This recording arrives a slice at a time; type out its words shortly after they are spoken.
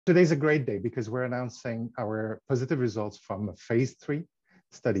Today's a great day because we're announcing our positive results from a phase 3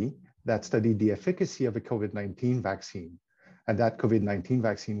 study that studied the efficacy of a COVID-19 vaccine. And that COVID-19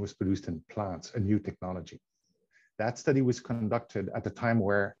 vaccine was produced in plants, a new technology. That study was conducted at a time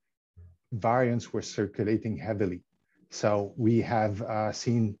where variants were circulating heavily. So we have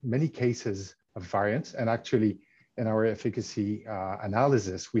seen many cases of variants, and actually in our efficacy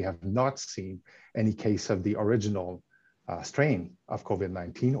analysis, we have not seen any case of the original strain of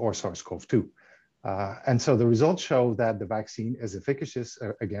COVID-19 or SARS-CoV-2. And so the results show that the vaccine is efficacious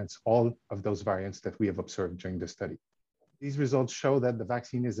against all of those variants that we have observed during the study. These results show that the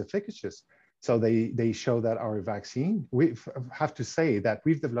vaccine is efficacious. So they show that our vaccine, we have to say that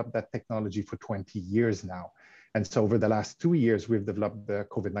we've developed that technology for 20 years now. And so over the last 2 years, we've developed the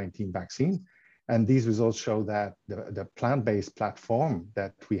COVID-19 vaccine. And these results show that the plant-based platform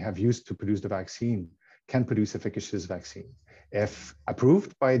that we have used to produce the vaccine can produce efficacious vaccine. If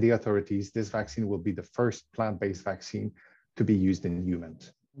approved by the authorities, this vaccine will be the first plant-based vaccine to be used in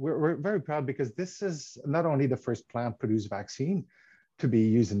humans. We're very proud because this is not only the first plant-produced vaccine to be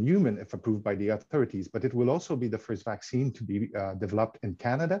used in human if approved by the authorities, but it will also be the first vaccine to be developed in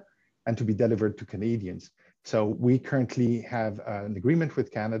Canada and to be delivered to Canadians. So we currently have an agreement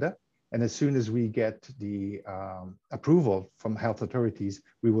with Canada, and as soon as we get the approval from health authorities,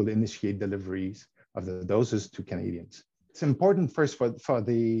 we will initiate deliveries of the doses to Canadians. It's important first for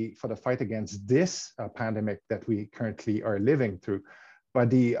the fight against this pandemic that we currently are living through. But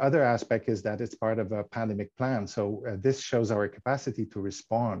the other aspect is that it's part of a pandemic plan. So this shows our capacity to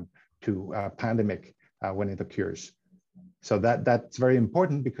respond to a pandemic when it occurs. So that's very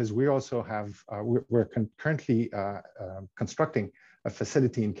important because we also have, we're currently constructing a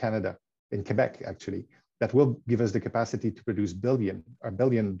facility in Canada, in Quebec actually, that will give us the capacity to produce a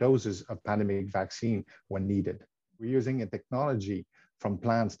billion doses of pandemic vaccine when needed. We're using a technology from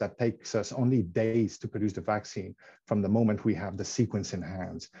plants that takes us only days to produce the vaccine from the moment we have the sequence in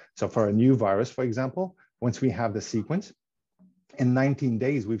hands. So for a new virus, for example, once we have the sequence, in 19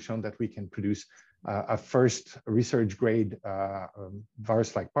 days, we've shown that we can produce a first research grade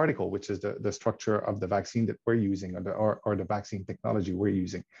virus-like particle, which is the structure of the vaccine that we're using or the vaccine technology we're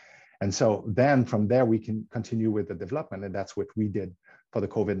using. And so then from there, we can continue with the development. And that's what we did for the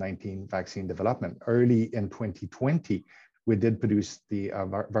COVID-19 vaccine development. Early in 2020, we did produce the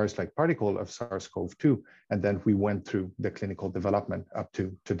virus-like particle of SARS-CoV-2. And then we went through the clinical development up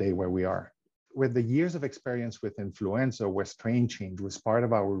to today where we are. With the years of experience with influenza, where strain change was part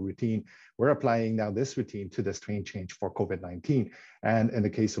of our routine, we're applying now this routine to the strain change for COVID-19. And in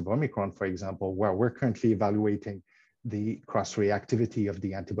the case of Omicron, for example, where we're currently evaluating the cross-reactivity of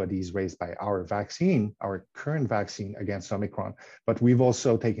the antibodies raised by our vaccine, our current vaccine against Omicron, but we've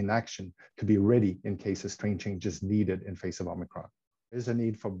also taken action to be ready in case a strain change is needed in face of Omicron. There's a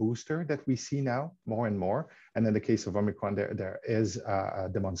need for booster that we see now more and more. And in the case of Omicron, there is a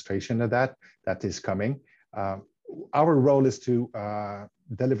demonstration of that is coming. Our role is to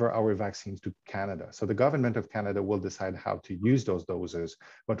deliver our vaccines to Canada. So the government of Canada will decide how to use those doses.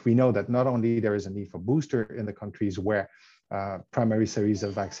 But we know that not only there is a need for booster in the countries where primary series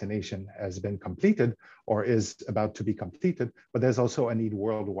of vaccination has been completed or is about to be completed, but there's also a need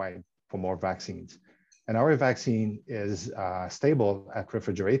worldwide for more vaccines. And our vaccine is stable at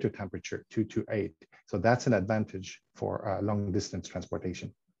refrigerator temperature 2 to 8. So that's an advantage for long distance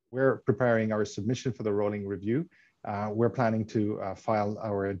transportation. We're preparing our submission for the rolling review. We're planning to file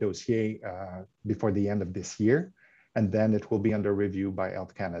our dossier before the end of this year, and then it will be under review by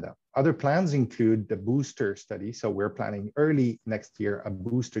Health Canada. Other plans include the booster study. So we're planning early next year a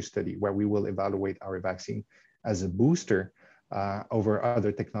booster study where we will evaluate our vaccine as a booster over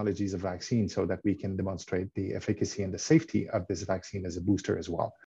other technologies of vaccine so that we can demonstrate the efficacy and the safety of this vaccine as a booster as well.